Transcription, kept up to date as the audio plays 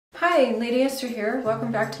Hi, ladyesther here.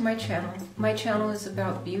 Welcome back to my channel. My channel is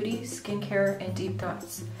about beauty, skincare, and deep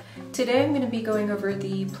thoughts. Today I'm going to be going over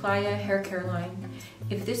the Playa Haircare line.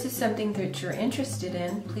 If this is something that you're interested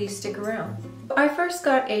in, please stick around. I first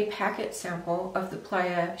got a packet sample of the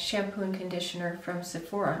Playa shampoo and conditioner from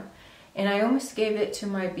Sephora, and I almost gave it to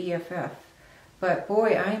my BFF. But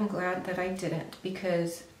boy, I am glad that I didn't,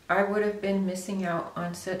 because I would have been missing out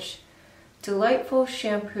on such delightful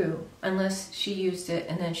shampoo unless she used it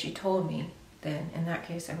and then she told me. Then in that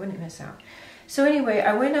case I wouldn't miss out. So anyway,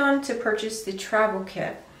 I went on to purchase the travel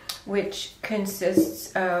kit, which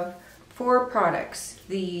consists of 4 products: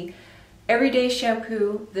 the everyday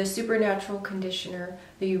shampoo, the supernatural conditioner,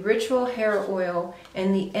 the ritual hair oil,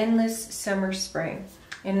 and the endless summer spray.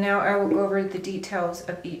 And now I will go over the details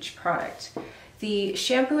of each product. The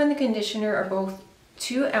shampoo and the conditioner are both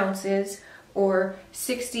 2 ounces or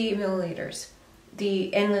 60 milliliters.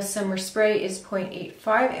 The endless summer spray is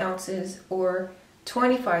 0.85 ounces or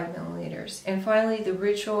 25 milliliters. And finally, the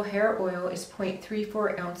ritual hair oil is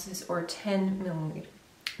 0.34 ounces or 10 milliliters.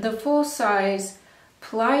 The full size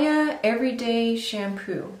Playa Everyday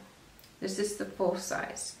Shampoo. This is the full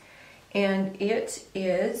size. And it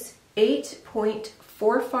is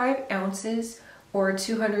 8.45 ounces or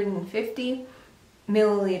 250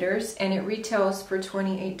 milliliters, and it retails for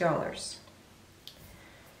 $28.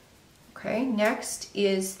 Okay, next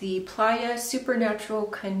is the Playa Supernatural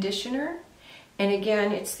Conditioner, and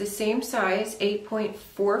again it's the same size,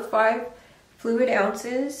 8.45 fluid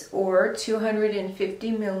ounces or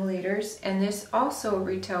 250 milliliters, and this also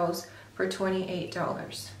retails for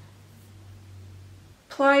 $28.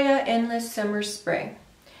 Playa Endless Summer Spray.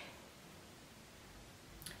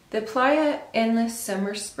 The Playa Endless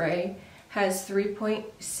Summer Spray has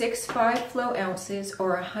 3.65 flow ounces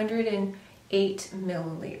or 108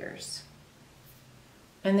 milliliters.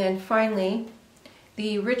 And then finally,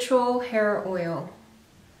 the Ritual Hair Oil.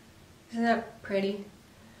 Isn't that pretty?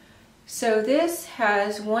 So this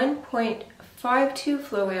has 1.52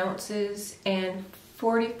 flow ounces and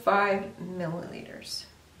 45 milliliters.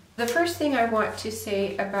 The first thing I want to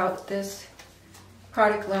say about this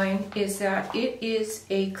product line is that it is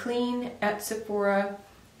a clean at Sephora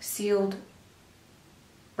sealed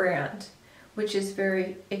brand, which is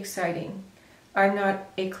very exciting. I'm not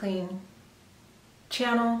a clean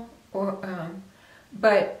channel,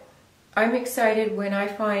 but I'm excited when I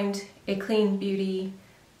find a clean beauty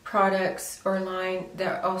products or line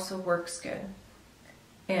that also works good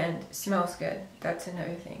and smells good. That's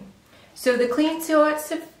another thing. So the clean seal at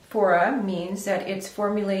Sephora means that it's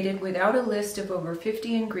formulated without a list of over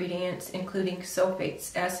 50 ingredients, including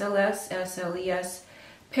sulfates, SLS, SLES,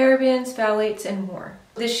 parabens, phthalates, and more.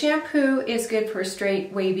 The shampoo is good for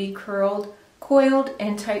straight, wavy, curled, coiled,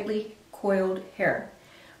 and tightly coiled hair.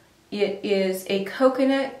 It is a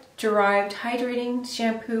coconut-derived hydrating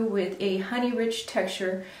shampoo with a honey-rich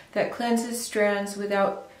texture that cleanses strands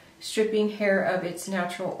without stripping hair of its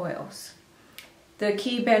natural oils. The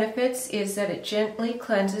key benefits is that it gently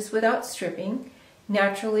cleanses without stripping,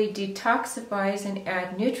 naturally detoxifies and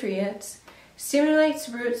adds nutrients, stimulates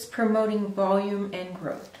roots, promoting volume and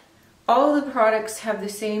growth. All of the products have the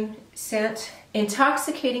same scent.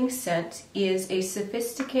 Intoxicating Scent is a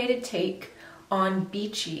sophisticated take on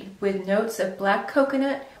beachy with notes of black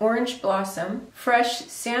coconut, orange blossom, fresh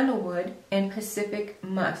sandalwood, and Pacific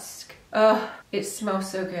musk. Oh, it smells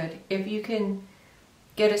so good. If you can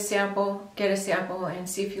get a sample and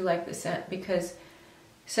see if you like the scent, because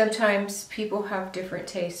sometimes people have different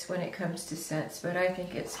tastes when it comes to scents, but I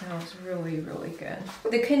think it smells really, really good.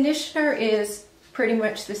 The conditioner is pretty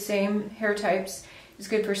much the same hair types. It's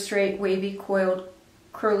good for straight, wavy, coiled,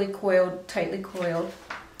 curly coiled, tightly coiled.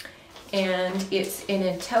 And it's an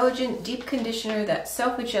intelligent, deep conditioner that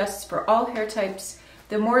self-adjusts for all hair types.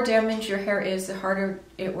 The more damaged your hair is, the harder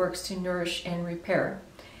it works to nourish and repair.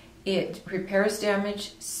 It repairs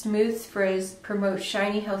damage, smooths frizz, promotes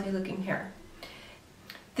shiny, healthy looking hair.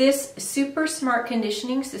 This super smart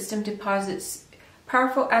conditioning system deposits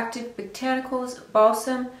powerful active botanicals,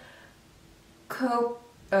 balsam,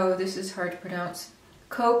 this is hard to pronounce,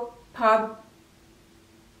 copaiba,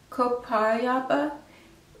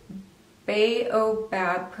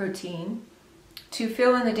 baobab protein to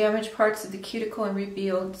fill in the damaged parts of the cuticle and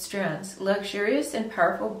rebuild strands. Luxurious and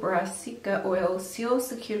powerful brassica oil seals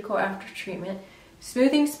the cuticle after treatment,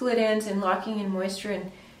 smoothing split ends and locking in moisture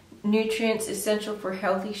and nutrients essential for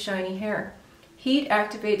healthy, shiny hair. Heat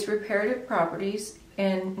activates reparative properties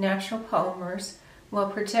and natural polymers while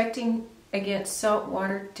protecting against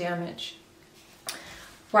saltwater damage.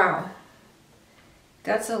 Wow,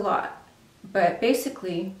 that's a lot, but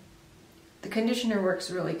basically the conditioner works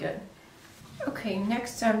really good. Okay,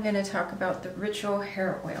 next I'm going to talk about the Ritual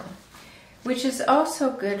Hair Oil, which is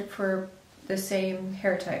also good for the same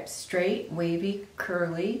hair types: straight, wavy,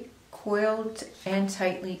 curly, coiled, and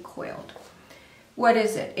tightly coiled. What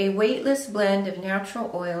is it? A weightless blend of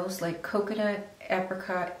natural oils like coconut,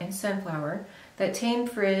 apricot, and sunflower that tame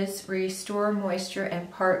frizz, restore moisture, and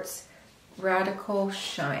imparts radical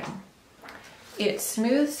shine. It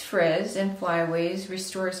smooths frizz and flyaways,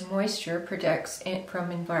 restores moisture, protects it from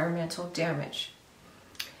environmental damage.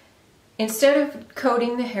 Instead of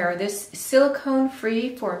coating the hair, this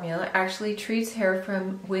silicone-free formula actually treats hair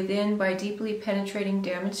from within by deeply penetrating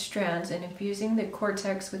damaged strands and infusing the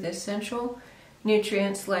cortex with essential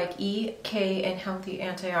nutrients like E, K, and healthy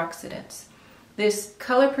antioxidants. This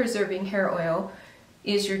color-preserving hair oil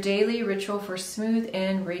is your daily ritual for smooth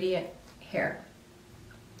and radiant hair.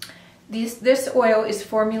 This oil is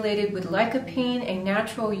formulated with lycopene, a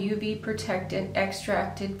natural UV protectant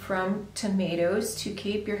extracted from tomatoes to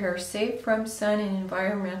keep your hair safe from sun and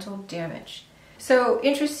environmental damage. So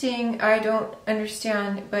interesting, I don't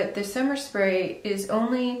understand, but the summer spray is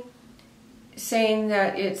only saying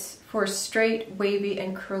that it's for straight, wavy,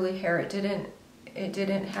 and curly hair. It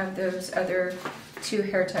didn't have those other two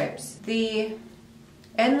hair types. The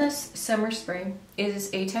Endless Summer Spray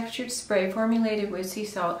is a textured spray formulated with sea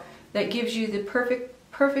salt that gives you the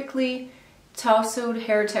perfectly tousled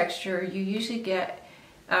hair texture you usually get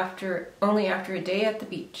only after a day at the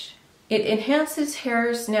beach. It enhances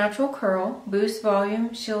hair's natural curl, boosts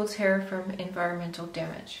volume, shields hair from environmental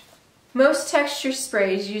damage. Most texture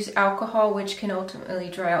sprays use alcohol, which can ultimately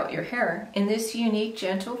dry out your hair. In this unique,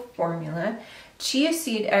 gentle formula, chia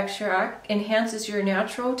seed extract enhances your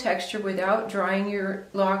natural texture without drying your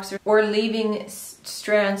locks or leaving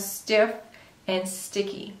strands stiff and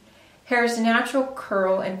sticky. Hair's natural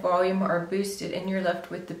curl and volume are boosted, and you're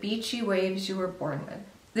left with the beachy waves you were born with.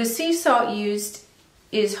 The sea salt used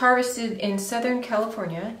is harvested in Southern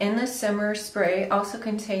California. Endless Summer Spray also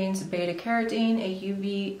contains beta-carotene, a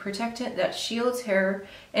UV protectant that shields hair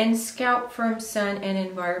and scalp from sun and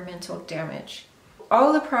environmental damage.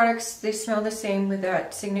 All the products, they smell the same with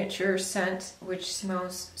that signature scent, which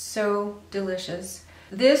smells so delicious.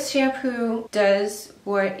 This shampoo does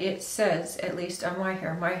what it says, at least on my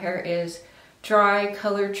hair. My hair is dry,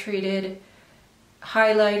 color treated,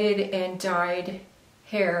 highlighted, and dyed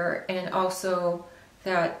hair, and also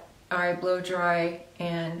that I blow dry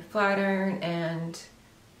and flat iron and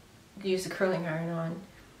use a curling iron on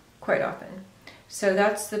quite often. So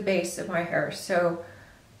that's the base of my hair. So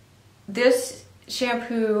this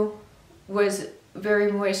shampoo was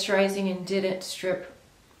very moisturizing and didn't strip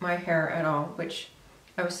my hair at all, which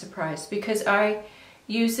I was surprised, because I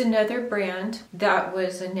used another brand that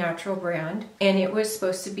was a natural brand and it was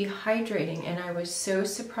supposed to be hydrating, and I was so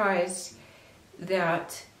surprised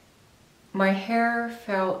that my hair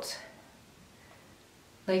felt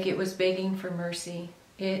like it was begging for mercy.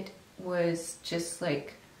 It was just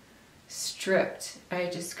like stripped. I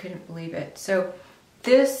just couldn't believe it. So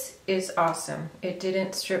this is awesome. It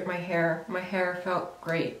didn't strip my hair. My hair felt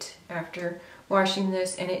great after washing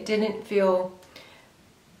this, and it didn't feel,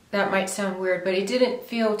 that might sound weird, but it didn't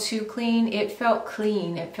feel too clean. It felt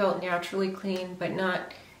clean. It felt naturally clean, but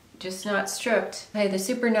just not stripped. Hey, the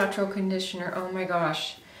Supernatural conditioner, oh my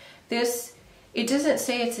gosh. This, it doesn't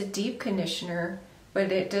say it's a deep conditioner, but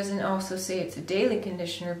it doesn't also say it's a daily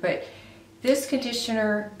conditioner, but this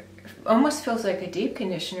conditioner almost feels like a deep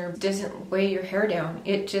conditioner. It doesn't weigh your hair down.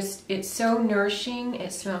 It's so nourishing.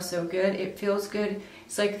 It smells so good. It feels good.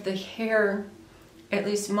 It's like the hair, at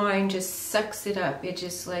least mine, just sucks it up. It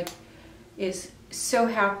just like is so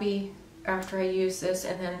happy after I use this,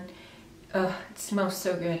 and then it smells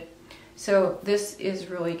so good. So this is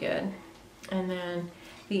really good. And then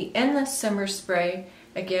the Endless Summer Spray,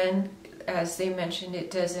 again, as they mentioned, it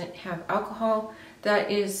doesn't have alcohol. That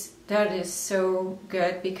is so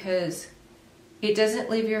good because it doesn't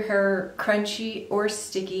leave your hair crunchy or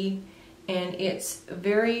sticky, and it's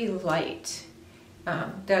very light.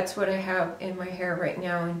 That's what I have in my hair right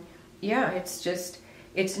now, and yeah, it's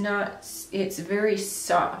very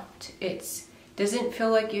soft. It doesn't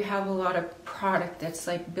feel like you have a lot of product that's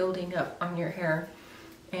like building up on your hair,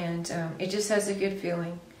 and it just has a good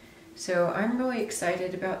feeling. So I'm really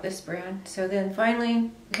excited about this brand. So then finally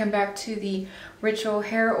come back to the Ritual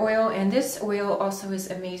Hair Oil, and this oil also is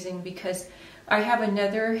amazing because I have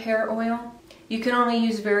another hair oil. You can only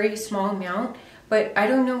use very small amount, but I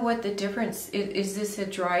don't know what the difference is. Is this a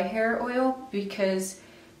dry hair oil? Because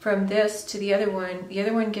from this to the other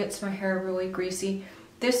one gets my hair really greasy.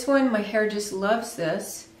 This one, my hair just loves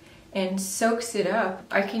this and soaks it up.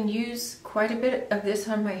 I can use quite a bit of this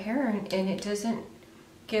on my hair, and it doesn't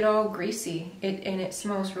get all greasy. And it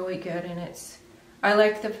smells really good, and I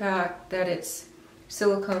like the fact that it's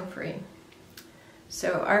silicone free.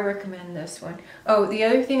 So I recommend this one. Oh, the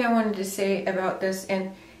other thing I wanted to say about this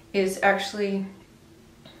is actually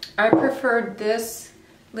I preferred this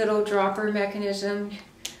little dropper mechanism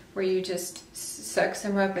where you just suck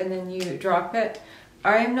some up and then you drop it.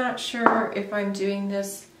 I'm not sure if I'm doing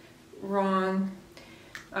this wrong.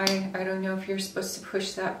 I don't know if you're supposed to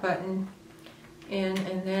push that button in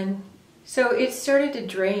and then, so it started to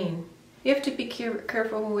drain. You have to be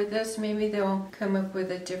careful with this. Maybe they'll come up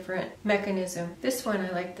with a different mechanism. This one,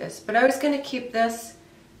 I like this, but I was going to keep this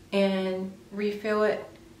and refill it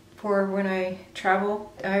for when I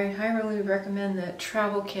travel. I highly recommend the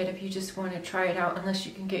travel kit if you just want to try it out, unless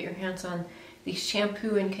you can get your hands on the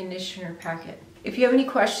shampoo and conditioner packet. If you have any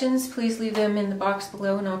questions, please leave them in the box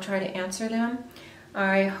below and I'll try to answer them.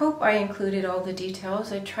 I hope I included all the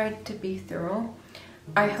details. I tried to be thorough.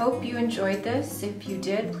 I hope you enjoyed this. If you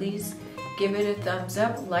did, please give it a thumbs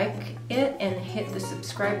up, like it, and hit the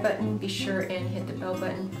subscribe button. Be sure and hit the bell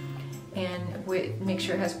button, and make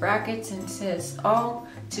sure it has brackets and says all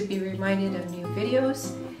to be reminded of new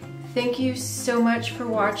videos. Thank you so much for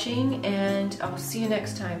watching, and I'll see you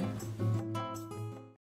next time.